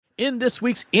In this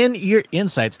week's In-Ear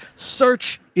Insights,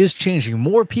 search is changing.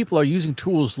 More people are using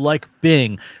tools like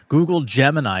Bing, Google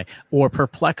Gemini, or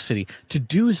Perplexity to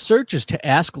do searches to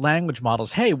ask language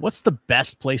models, hey, what's the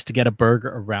best place to get a burger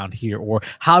around here? Or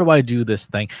how do I do this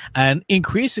thing? And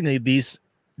increasingly, these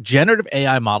generative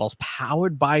AI models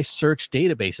powered by search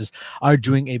databases are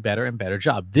doing a better and better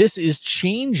job. This is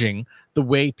changing the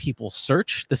way people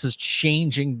search. This is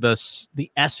changing the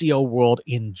SEO world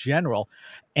in general.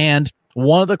 And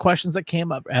one of the questions that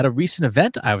came up at a recent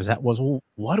event I was at was, well,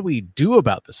 what do we do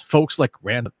about this? Folks like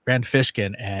Rand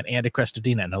Fishkin and Andy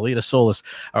Crestodina and Alita Solis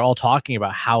are all talking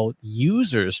about how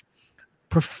users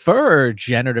prefer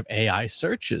generative AI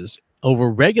searches over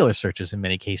regular searches in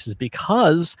many cases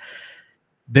because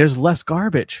there's less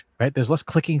garbage, right? There's less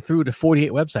clicking through to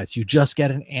 48 websites. You just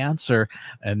get an answer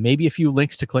and maybe a few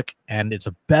links to click, and it's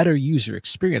a better user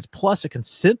experience. Plus, it can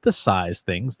synthesize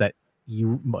things that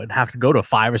you might have to go to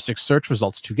 5 or 6 search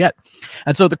results to get.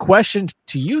 And so the question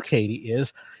to you, Katie,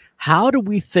 is how do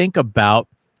we think about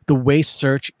the way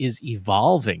search is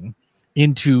evolving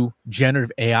into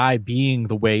generative AI being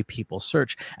the way people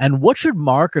search? And what should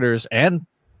marketers and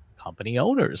company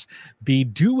owners be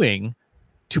doing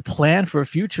to plan for a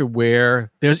future where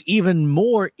there's even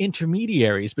more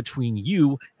intermediaries between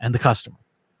you and the customer?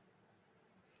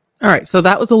 All right, so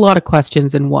that was a lot of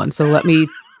questions in one. So let me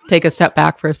take a step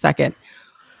back for a second.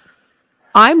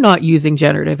 I'm not using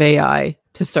generative AI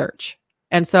to search.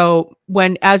 And so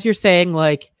as you're saying,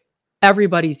 like,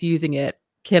 everybody's using it,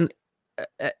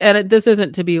 and this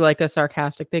isn't to be like a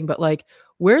sarcastic thing, but like,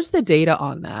 where's the data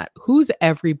on that? Who's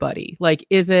everybody? Like,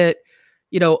 is it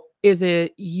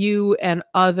you and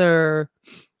other,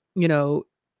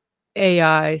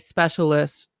 AI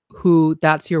specialists who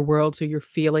that's your world, so you're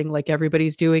feeling like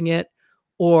everybody's doing it?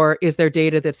 Or is there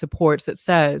data that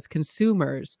says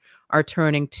consumers are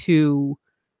turning to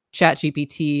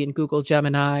ChatGPT and Google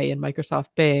Gemini and Microsoft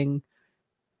Bing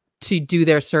to do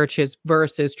their searches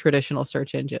versus traditional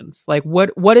search engines? Like,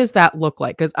 what does that look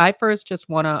like? Because I first just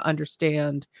want to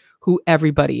understand who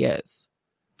everybody is.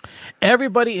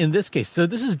 Everybody in this case. So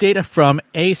this is data from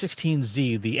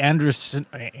A16Z, the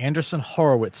Anderson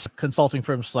Horowitz consulting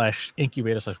firm /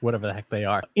 incubator / whatever the heck they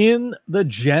are. In the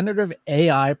generative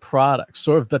AI products,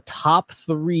 sort of the top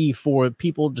 3 for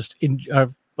people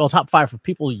top 5 for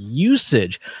people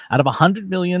usage out of 100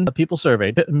 million people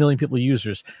surveyed, million people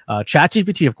users.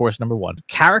 ChatGPT, of course, number 1.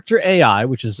 Character AI,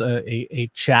 which is a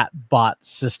chat bot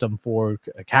system for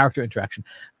character interaction.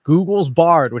 Google's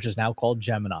Bard, which is now called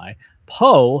Gemini.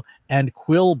 Poe and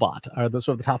Quillbot are the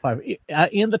sort of the top 5.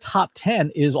 In the top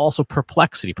 10 is also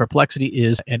Perplexity. Perplexity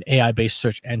is an AI-based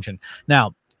search engine.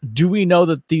 Now, do we know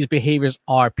that these behaviors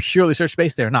are purely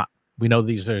search-based? They're not. We know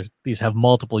these have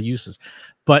multiple uses.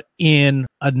 But in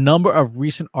a number of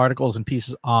recent articles and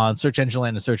pieces on Search Engine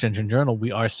Land and Search Engine Journal,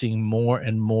 we are seeing more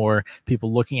and more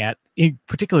people looking at, in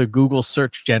particular, Google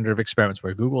search generative experiments,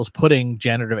 where Google is putting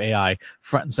generative AI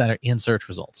front and center in search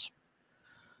results.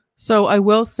 So I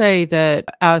will say that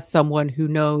as someone who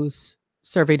knows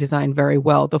survey design very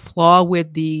well, the flaw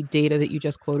with the data that you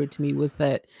just quoted to me was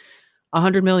that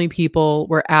 100 million people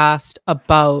were asked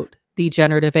about the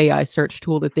generative AI search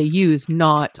tool that they use,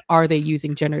 not are they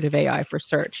using generative AI for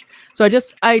search. So I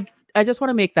just want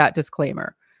to make that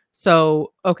disclaimer.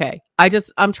 So, okay,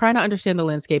 I'm trying to understand the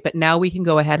landscape, but now we can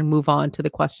go ahead and move on to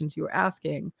the questions you were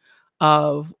asking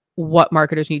of what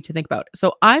marketers need to think about.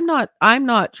 So I'm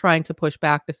not trying to push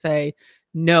back to say,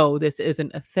 no, this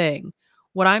isn't a thing.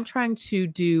 What I'm trying to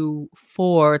do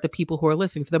for the people who are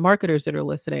listening, for the marketers that are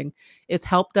listening, is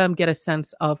help them get a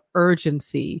sense of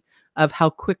urgency of how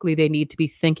quickly they need to be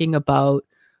thinking about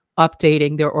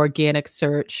updating their organic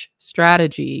search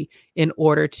strategy in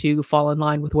order to fall in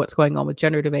line with what's going on with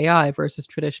generative AI versus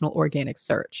traditional organic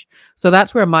search. So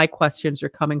that's where my questions are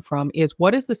coming from, is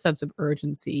what is the sense of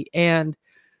urgency? And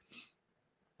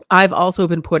I've also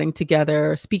been putting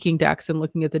together speaking decks and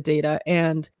looking at the data.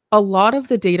 And a lot of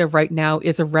the data right now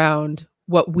is around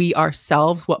what we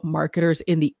ourselves, what marketers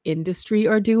in the industry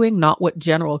are doing, not what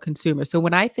general consumers. So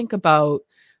when I think about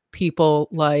people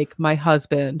like my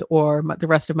husband or the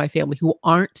rest of my family who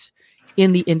aren't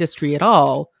in the industry at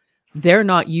all, they're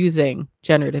not using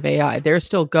generative AI. They're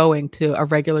still going to a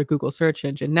regular Google search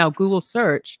engine. Now, Google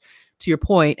search, to your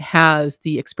point, has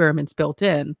the experiments built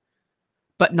in,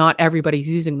 but not everybody's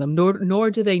using them,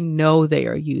 nor do they know they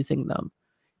are using them.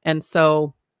 And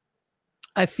so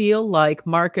I feel like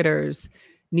marketers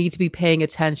need to be paying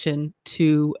attention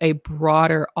to a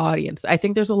broader audience. I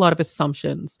think there's a lot of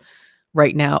assumptions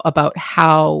right now about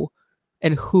how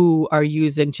and who are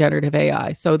using generative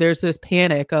AI. So there's this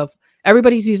panic of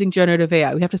everybody's using generative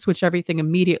AI. We have to switch everything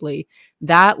immediately.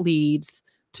 That leads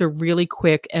to really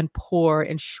quick and poor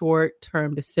and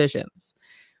short-term decisions.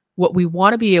 What we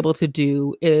want to be able to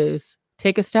do is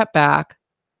take a step back,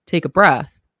 take a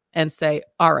breath, and say,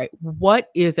 all right, what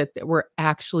is it that we're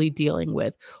actually dealing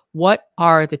with? What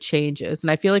are the changes?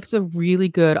 And I feel like it's a really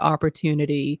good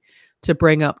opportunity to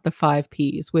bring up the 5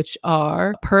 Ps, which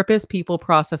are purpose, people,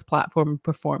 process, platform, and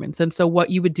performance. And so what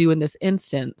you would do in this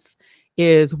instance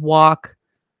is walk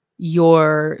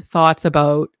your thoughts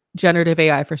about generative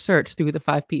AI for search through the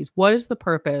 5 Ps. What is the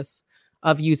purpose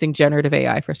of using generative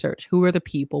AI for search? Who are the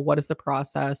people? What is the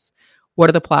process? What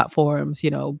are the platforms,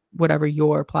 whatever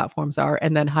your platforms are?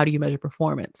 And then how do you measure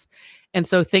performance? And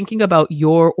so thinking about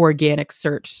your organic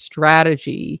search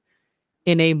strategy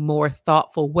in a more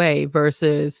thoughtful way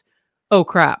versus, oh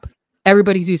crap,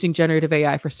 everybody's using generative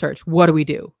AI for search. What do we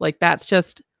do? Like, that's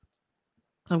just,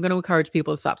 I'm going to encourage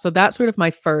people to stop. So that's sort of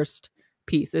my first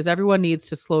piece, is everyone needs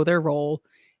to slow their roll.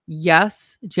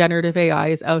 Yes, generative AI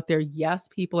is out there. Yes,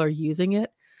 people are using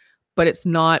it, but it's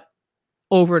not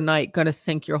overnight going to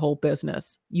sink your whole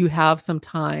business. You have some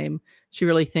time to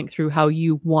really think through how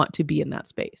you want to be in that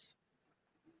space.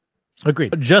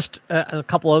 Agreed. Just a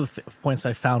couple other points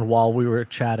I found while we were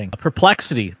chatting.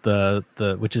 Perplexity,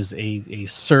 which is a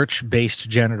search-based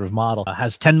generative model,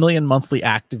 has 10 million monthly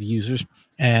active users,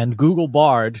 and Google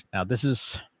Bard. Now this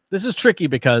is tricky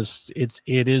because it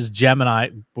is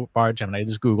Gemini. Bard Gemini, it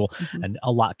is Google, and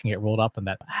a lot can get rolled up, and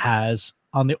that has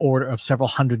on the order of several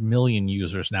hundred million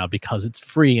users now because it's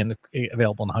free and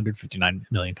available in 159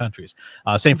 million countries.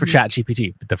 Same for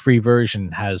ChatGPT. The free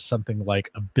version has something like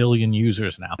 1 billion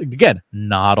users now. Again,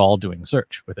 not all doing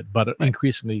search with it, but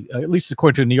increasingly, at least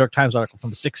according to a New York Times article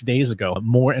from 6 days ago,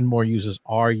 more and more users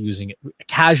are using it.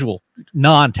 Casual,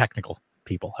 non-technical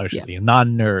people, I should say,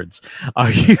 non-nerds are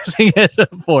using it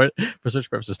for search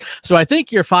purposes. So I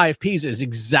think your 5 Ps is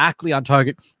exactly on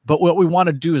target. But what we want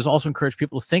to do is also encourage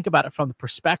people to think about it from the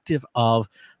perspective of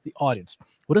the audience.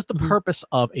 What is the purpose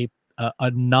of a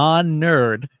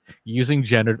non-nerd using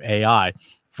generative AI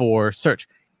for search?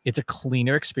 It's a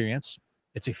cleaner experience.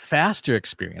 It's a faster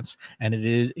experience, and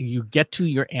you get to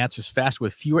your answers fast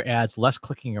with fewer ads, less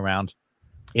clicking around.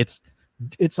 It's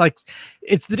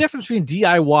the difference between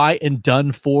DIY and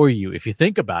done for you, if you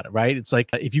think about it, right? It's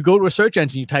like if you go to a search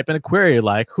engine, you type in a query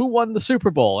like who won the Super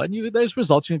Bowl, and there's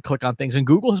results. You can click on things, and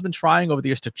Google has been trying over the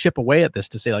years to chip away at this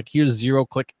to say, like, here's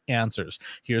 0-click answers,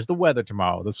 here's the weather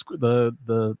tomorrow,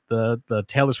 the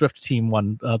Taylor Swift team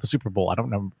won the Super Bowl. I don't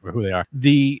remember who they are.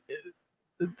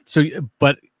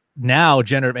 But now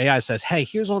generative AI says, hey,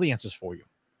 here's all the answers for you.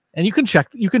 And you can check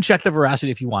the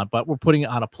veracity if you want, but we're putting it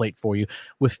on a plate for you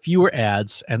with fewer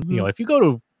ads. And if you go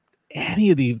to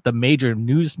any of the major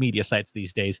news media sites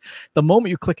these days, the moment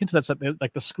you click into that site,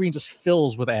 like the screen just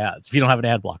fills with ads if you don't have an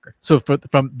ad blocker. So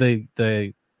from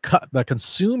the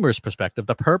consumer's perspective,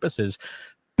 the purpose is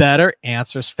better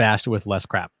answers faster with less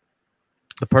crap.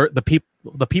 The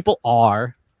people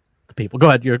are the people. Go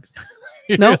ahead.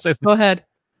 No, go ahead.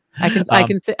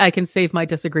 I can save my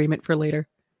disagreement for later.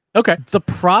 Okay. The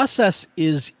process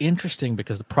is interesting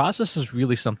because the process is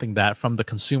really something that, from the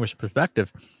consumer's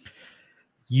perspective,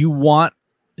 you want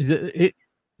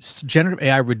generative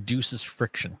AI reduces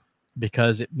friction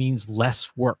because it means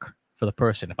less work for the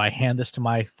person. If I hand this to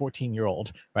my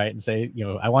 14-year-old, right, and say,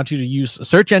 I want you to use a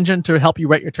search engine to help you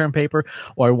write your term paper,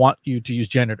 or I want you to use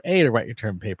generative AI to write your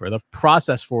term paper, the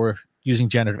process for using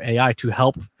generative AI to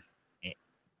help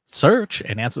search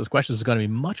and answer those questions is going to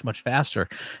be much, much faster,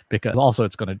 because also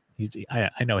it's going to,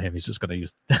 I know him, he's just going to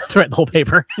use to write the whole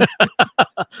paper.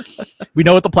 We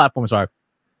know what the platforms are.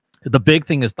 The big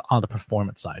thing is on the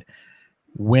performance side.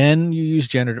 When you use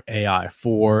generative AI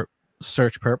for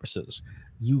search purposes,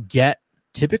 you get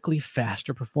typically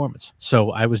faster performance.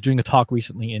 So I was doing a talk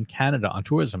recently in Canada on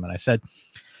tourism, and I said,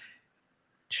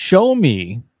 show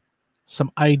me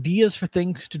some ideas for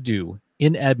things to do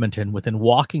in Edmonton within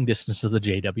walking distance of the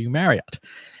JW Marriott.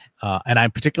 And I'm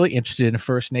particularly interested in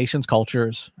First Nations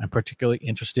cultures. I'm particularly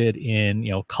interested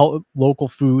in local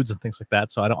foods and things like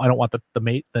that. So I don't want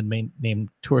the main name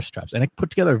tourist traps. And I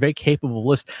put together a very capable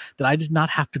list that I did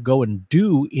not have to go and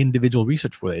do individual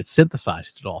research for. It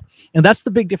synthesized it all. And that's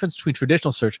the big difference between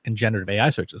traditional search and generative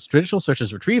AI searches. Traditional search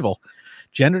is retrieval.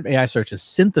 Generative AI search is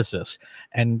synthesis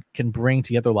and can bring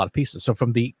together a lot of pieces. So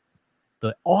from the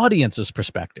audience's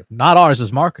perspective, not ours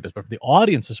as marketers, but from the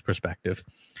audience's perspective,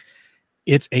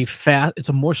 it's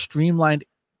a more streamlined,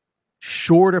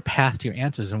 shorter path to your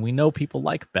answers. And we know people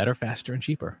like better, faster, and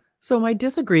cheaper. So my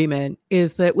disagreement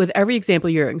is that with every example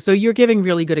you're giving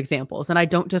really good examples, and I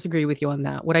don't disagree with you on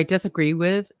that. What I disagree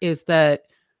with is that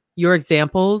your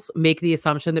examples make the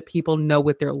assumption that people know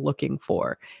what they're looking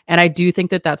for. And I do think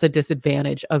that that's a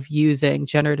disadvantage of using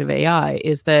generative AI,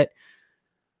 is that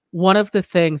one of the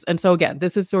things, and so again,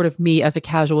 this is sort of me as a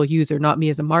casual user, not me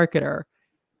as a marketer.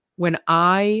 When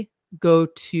I go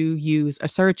to use a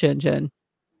search engine,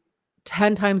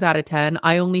 10 times out of 10,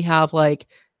 I only have like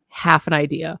half an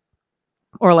idea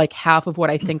or like half of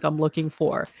what I think I'm looking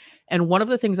for. And one of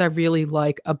the things I really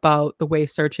like about the way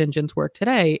search engines work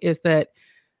today is that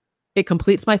it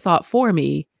completes my thought for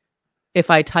me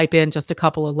if I type in just a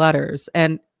couple of letters.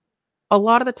 And a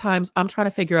lot of the times I'm trying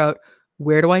to figure out,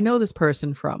 where do I know this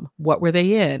person from? What were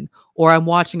they in? Or I'm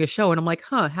watching a show and I'm like,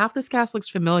 half this cast looks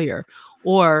familiar.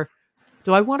 Or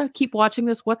do I want to keep watching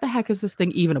this? What the heck is this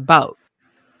thing even about?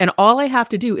 And all I have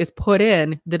to do is put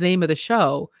in the name of the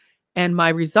show, and my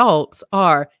results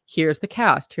are, here's the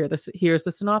cast, here's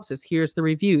the synopsis, here's the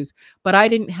reviews. But I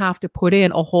didn't have to put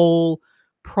in a whole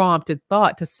prompted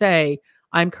thought to say,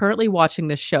 I'm currently watching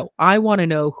this show. I want to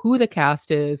know who the cast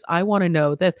is. I want to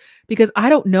know this, because I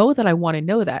don't know that I want to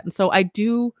know that. And so I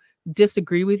do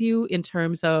disagree with you in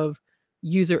terms of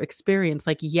user experience.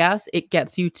 Like, yes, it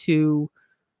gets you to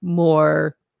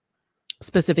more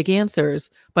specific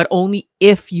answers, but only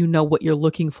if you know what you're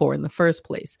looking for in the first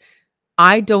place.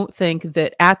 I don't think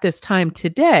that at this time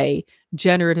today,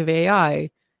 generative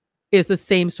AI is the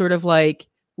same sort of like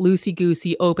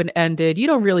loosey-goosey, open-ended. You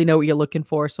don't really know what you're looking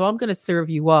for, so I'm going to serve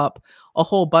you up a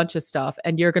whole bunch of stuff,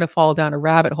 and you're going to fall down a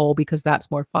rabbit hole because that's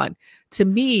more fun. To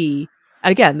me,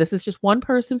 and again, this is just one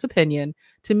person's opinion,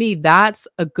 to me, that's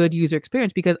a good user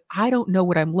experience because I don't know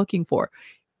what I'm looking for.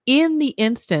 In the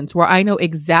instance where I know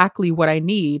exactly what I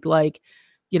need, like,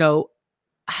 you know,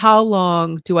 how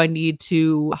long do I need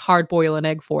to hard boil an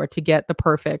egg for to get the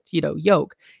perfect,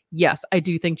 yolk? Yes, I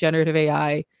do think generative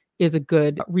AI is a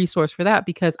good resource for that,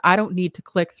 because I don't need to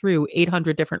click through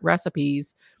 800 different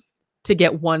recipes to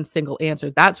get one single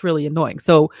answer. That's really annoying.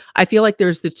 So I feel like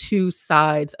there's the two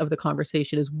sides of the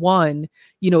conversation. Is one,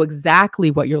 you know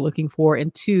exactly what you're looking for,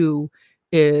 and two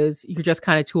is you're just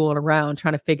kind of tooling around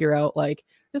trying to figure out, like,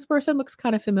 this person looks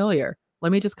kind of familiar.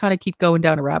 Let me just kind of keep going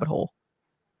down a rabbit hole.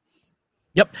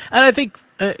 Yep. And I think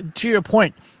to your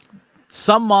point,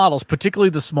 some models, particularly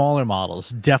the smaller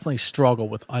models, definitely struggle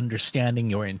with understanding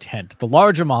your intent. The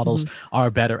larger models are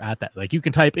better at that. Like, you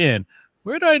can type in,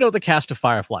 where do I know the cast of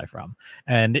Firefly from?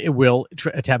 And it will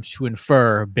attempt to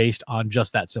infer based on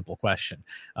just that simple question.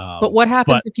 But what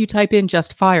happens if you type in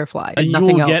just Firefly and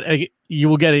nothing else? You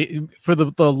will get a, for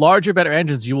the larger, better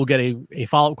engines, you will get a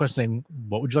follow-up question saying,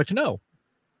 what would you like to know?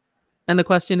 And the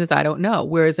question is, I don't know.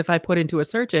 Whereas if I put into a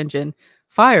search engine,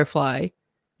 Firefly,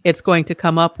 it's going to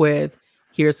come up with,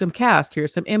 here's some cast,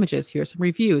 here's some images, here's some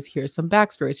reviews, here's some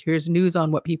backstories, here's news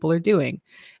on what people are doing.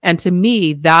 And to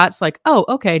me, that's like, oh,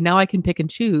 okay, now I can pick and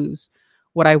choose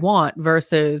what I want,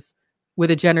 versus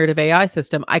with a generative AI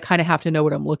system, I kind of have to know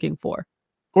what I'm looking for.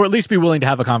 Or at least be willing to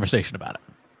have a conversation about it.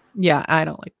 Yeah, I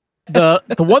don't like the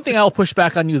one thing I'll push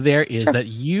back on you there is that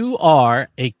you are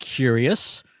a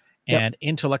curious and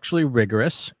intellectually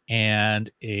rigorous and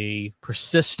a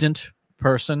persistent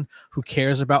person who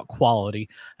cares about quality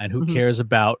and who cares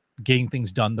about getting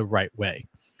things done the right way.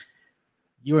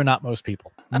 You are not most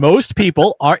people. Most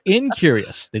people are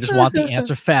incurious. They just want the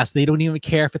answer fast. They don't even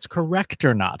care if it's correct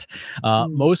or not.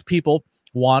 Most people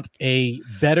want a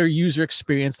better user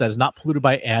experience that is not polluted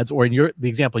by ads, or in the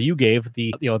example you gave,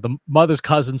 the mother's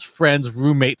cousin's friend's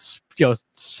roommate's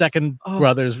second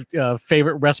brother's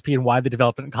favorite recipe and why they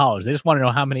developed it in college. They just want to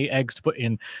know how many eggs to put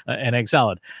in an egg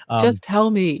salad. Just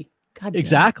tell me. God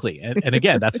exactly. And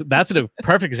again, that's a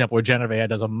perfect example where generative AI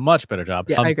does a much better job.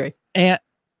 Yeah, I agree.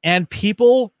 And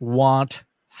people want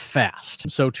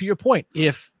fast. So to your point,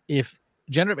 if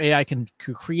generative AI can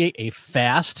create a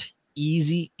fast,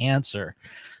 easy answer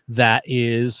that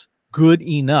is good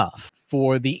enough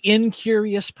for the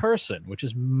incurious person, which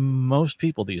is most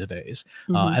people these days,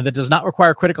 and that does not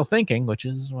require critical thinking, which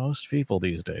is most people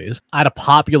these days, at a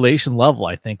population level,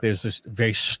 I think there's this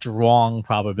very strong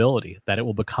probability that it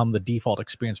will become the default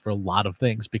experience for a lot of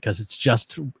things, because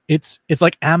it's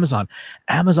like Amazon.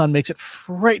 Amazon makes it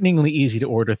frighteningly easy to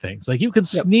order things. Like, you can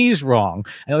sneeze wrong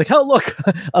and like, oh, look,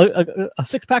 a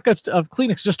 6-pack of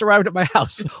Kleenex just arrived at my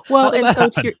house. Well, and so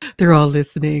they're all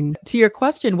listening. To your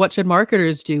question, what should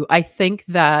marketers do? I think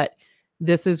that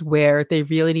this is where they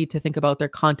really need to think about their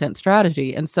content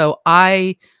strategy. And so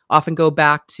I often go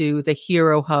back to the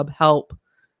Hero Hub Help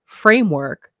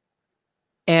framework.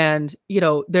 And,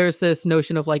 there's this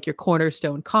notion of like your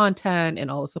cornerstone content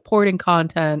and all the supporting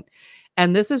content.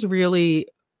 And this is really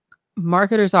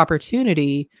marketers'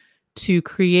 opportunity to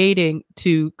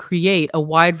create a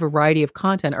wide variety of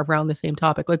content around the same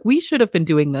topic. Like, we should have been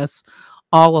doing this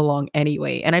all along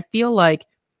anyway. And I feel like,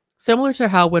 similar to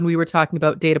how when we were talking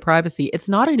about data privacy, it's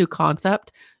not a new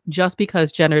concept just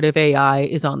because generative AI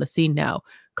is on the scene now.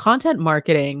 Content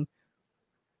marketing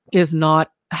is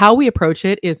not, how we approach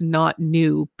it is not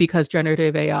new because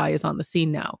generative AI is on the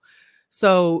scene now.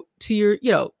 So to your,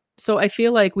 so I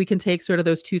feel like we can take sort of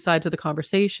those two sides of the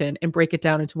conversation and break it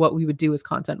down into what we would do as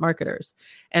content marketers.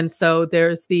 And so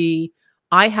there's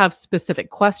I have specific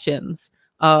questions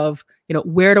of,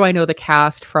 where do I know the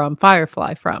cast from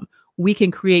Firefly from? We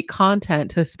can create content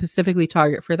to specifically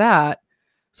target for that.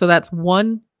 So that's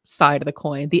one side of the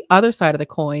coin. The other side of the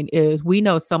coin is, we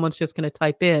know someone's just going to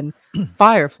type in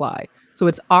Firefly. So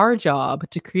it's our job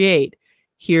to create,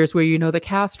 here's where you know the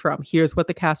cast from. Here's what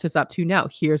the cast is up to now.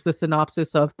 Here's the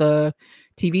synopsis of the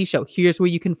TV show. Here's where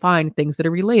you can find things that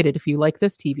are related if you like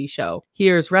this TV show.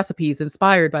 Here's recipes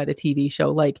inspired by the TV show.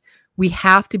 Like, we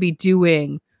have to be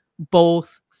doing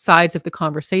both sides of the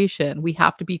conversation. We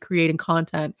have to be creating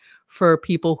content for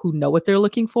people who know what they're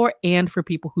looking for and for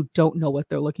people who don't know what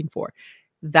they're looking for.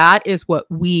 That is what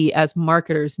we as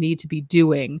marketers need to be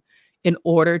doing in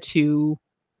order to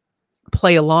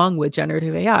play along with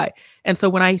generative AI. And so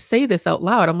when I say this out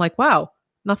loud, I'm like, wow,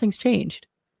 nothing's changed.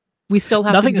 We still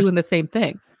have to be doing the same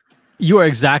thing. You are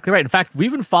exactly right. In fact,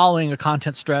 we've been following a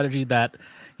content strategy that,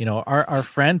 our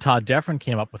friend Todd Deffrin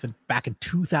came up with back in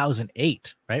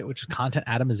 2008, right? Which is content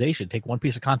atomization. Take one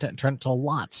piece of content and turn it into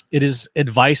lots. It is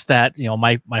advice that,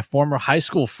 my former high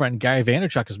school friend Gary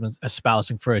Vaynerchuk has been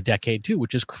espousing for a decade too,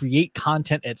 which is create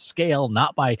content at scale,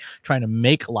 not by trying to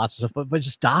make lots of stuff, but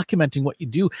just documenting what you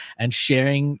do and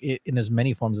sharing it in as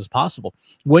many forms as possible.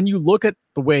 When you look at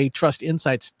the way Trust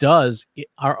Insights does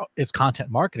its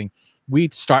content marketing, we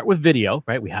start with video,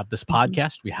 right? We have this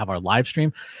podcast, we have our live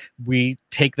stream. We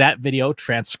take that video,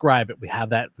 transcribe it. We have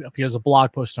that appears a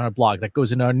blog post on our blog that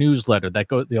goes in our newsletter. That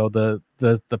goes,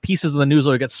 the pieces of the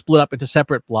newsletter get split up into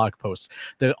separate blog posts.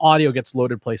 The audio gets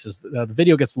loaded places. The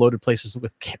video gets loaded places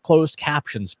with closed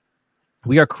captions.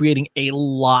 We are creating a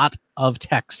lot of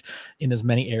text in as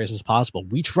many areas as possible.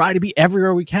 We try to be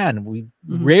everywhere we can. We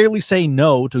rarely say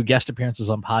no to guest appearances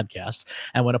on podcasts.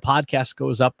 And when a podcast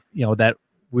goes up, that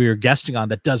we're guesting on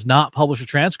that does not publish a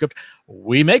transcript,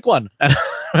 we make one.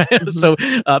 So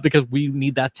because we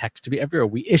need that text to be everywhere.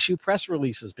 We issue press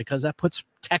releases because that puts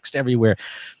text everywhere.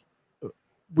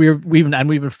 We've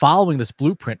been following this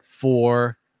blueprint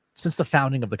since the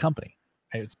founding of the company.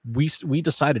 We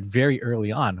decided very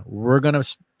early on we're going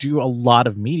to do a lot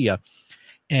of media.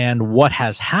 And what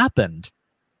has happened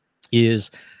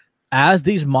is, as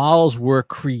these models were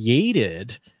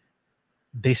created,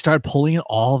 they started pulling in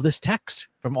all of this text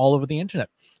from all over the internet.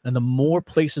 And the more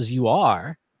places you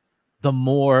are, the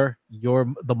more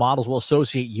the models will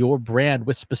associate your brand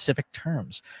with specific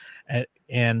terms.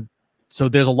 And so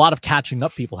there's a lot of catching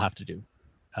up people have to do.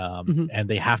 And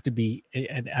they have to be,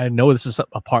 and I know this is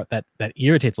a part that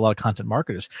irritates a lot of content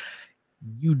marketers.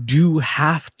 You do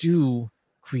have to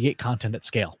create content at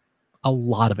scale, a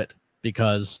lot of it,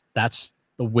 because that's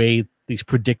the way these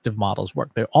predictive models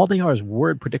work. All they are is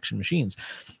word prediction machines,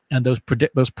 and those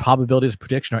probabilities of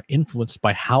prediction are influenced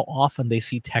by how often they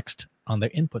see text on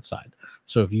their input side.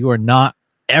 So if you are not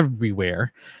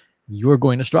everywhere, you're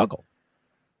going to struggle.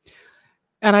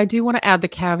 And I do want to add the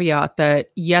caveat that,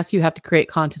 yes, you have to create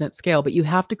content at scale, but you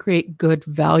have to create good,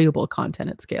 valuable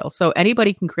content at scale. So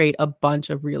anybody can create a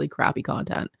bunch of really crappy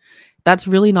content. That's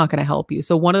really not going to help you.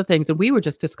 So one of the things, and we were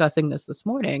just discussing this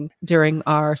morning during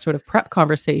our sort of prep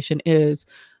conversation, is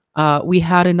we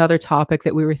had another topic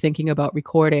that we were thinking about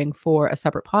recording for a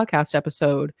separate podcast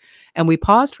episode. And we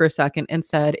paused for a second and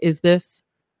said, is this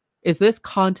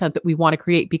content that we want to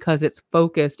create because it's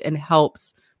focused and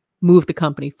helps move the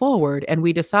company forward? And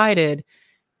we decided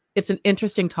it's an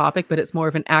interesting topic, but it's more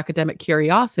of an academic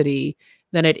curiosity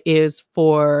than it is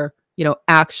for,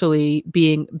 actually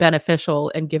being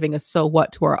beneficial and giving a so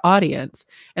what to our audience.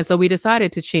 And so we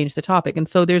decided to change the topic. And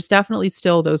so there's definitely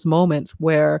still those moments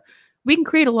where we can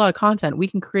create a lot of content. We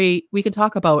can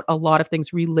talk about a lot of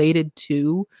things related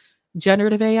to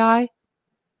generative AI.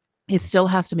 It still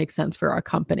has to make sense for our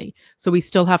company. So we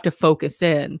still have to focus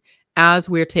in as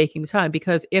we're taking the time,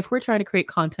 because if we're trying to create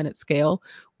content at scale,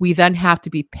 we then have to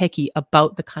be picky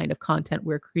about the kind of content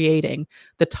we're creating,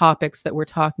 the topics that we're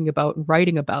talking about and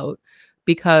writing about.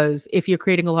 Because if you're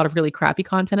creating a lot of really crappy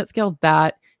content at scale,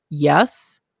 that,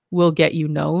 yes, will get you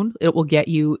known. It will get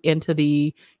you into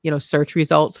the, search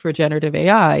results for generative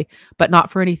AI, but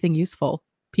not for anything useful.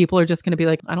 People are just going to be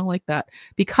like, I don't like that.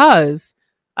 Because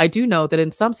I do know that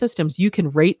in some systems, you can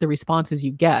rate the responses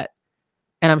you get.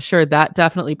 And I'm sure that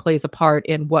definitely plays a part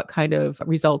in what kind of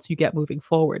results you get moving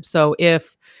forward. So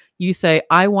if you say,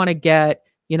 I want to get,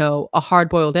 a hard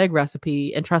boiled egg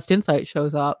recipe and Trust Insight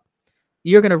shows up,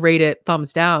 you're going to rate it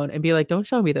thumbs down and be like, don't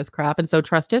show me this crap. And so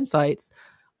Trust Insights,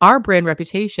 our brand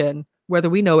reputation, whether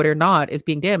we know it or not, is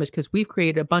being damaged because we've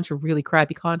created a bunch of really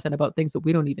crappy content about things that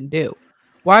we don't even do.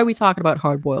 Why are we talking about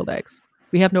hard boiled eggs?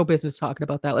 We have no business talking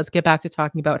about that. Let's get back to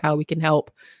talking about how we can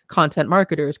help content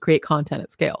marketers create content at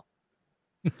scale.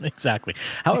 Exactly.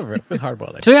 However, with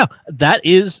hardboiled eggs. So yeah, that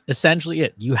is essentially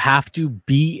it. You have to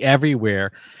be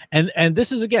everywhere. And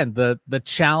this is again the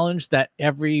challenge that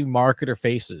every marketer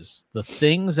faces. The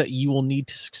things that you will need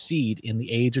to succeed in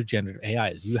the age of generative AI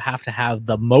is you have to have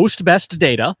the most best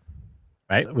data,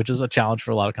 right? Which is a challenge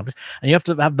for a lot of companies. And you have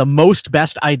to have the most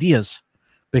best ideas,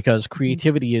 because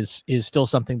creativity is still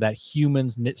something that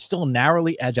humans still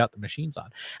narrowly edge out the machines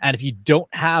on. And if you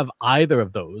don't have either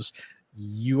of those,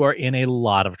 you are in a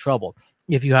lot of trouble.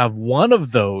 If you have one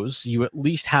of those, you at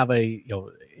least have a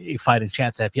fighting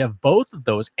chance. That if you have both of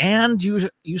those and you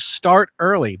start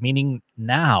early, meaning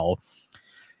now,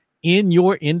 in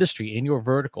your industry, in your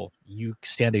vertical, you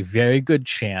stand a very good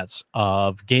chance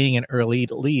of gaining an early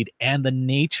lead. And the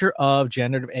nature of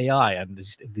generative AI and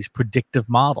these predictive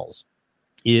models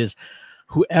is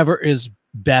whoever is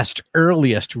best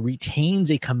earliest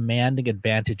retains a commanding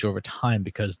advantage over time,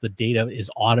 because the data is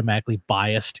automatically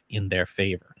biased in their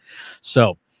favor.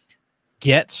 So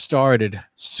get started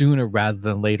sooner rather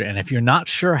than later. And if you're not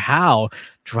sure how,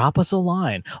 drop us a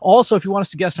line. Also, if you want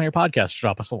us to guest on your podcast,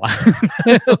 drop us a line.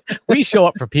 We show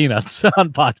up for peanuts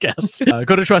on podcasts.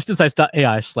 Go to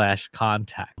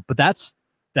trustinsights.ai/contact. But that's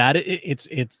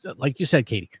it's like you said,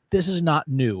 Katie, this is not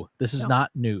new. This is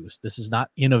not news. This is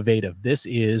not innovative. This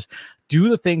is do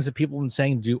the things that people have been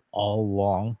saying do all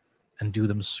along, and do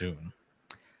them soon.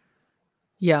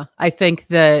 Yeah, I think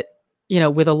that,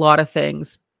 with a lot of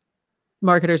things,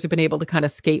 marketers have been able to kind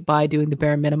of skate by doing the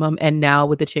bare minimum. And now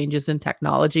with the changes in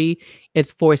technology,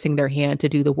 it's forcing their hand to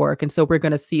do the work. And so we're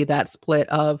going to see that split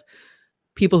of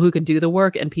people who can do the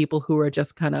work and people who are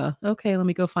just kind of, okay, let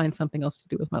me go find something else to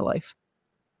do with my life.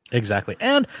 Exactly.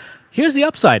 And here's the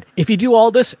upside. If you do all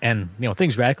this and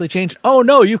things radically change, oh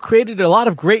no, you've created a lot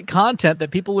of great content that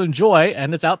people enjoy,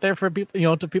 and it's out there for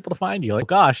people, to people to find you. Like,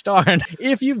 gosh darn.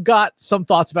 If you've got some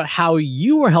thoughts about how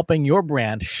you are helping your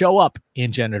brand show up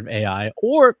in generative AI,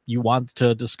 or you want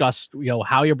to discuss,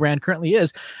 how your brand currently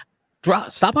is,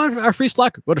 stop on our free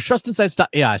Slack. Go to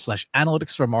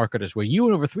trustinsights.ai/analytics for marketers, where you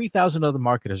and over 3,000 other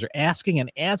marketers are asking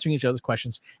and answering each other's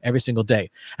questions every single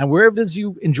day. And wherever it is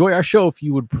you enjoy our show, if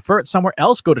you would prefer it somewhere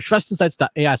else, go to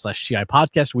trustinsights.ai/CI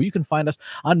podcast, where you can find us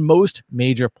on most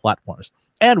major platforms.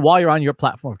 And while you're on your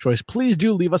platform of choice, please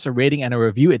do leave us a rating and a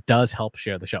review. It does help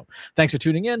share the show. Thanks for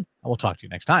tuning in, and we'll talk to you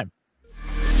next time.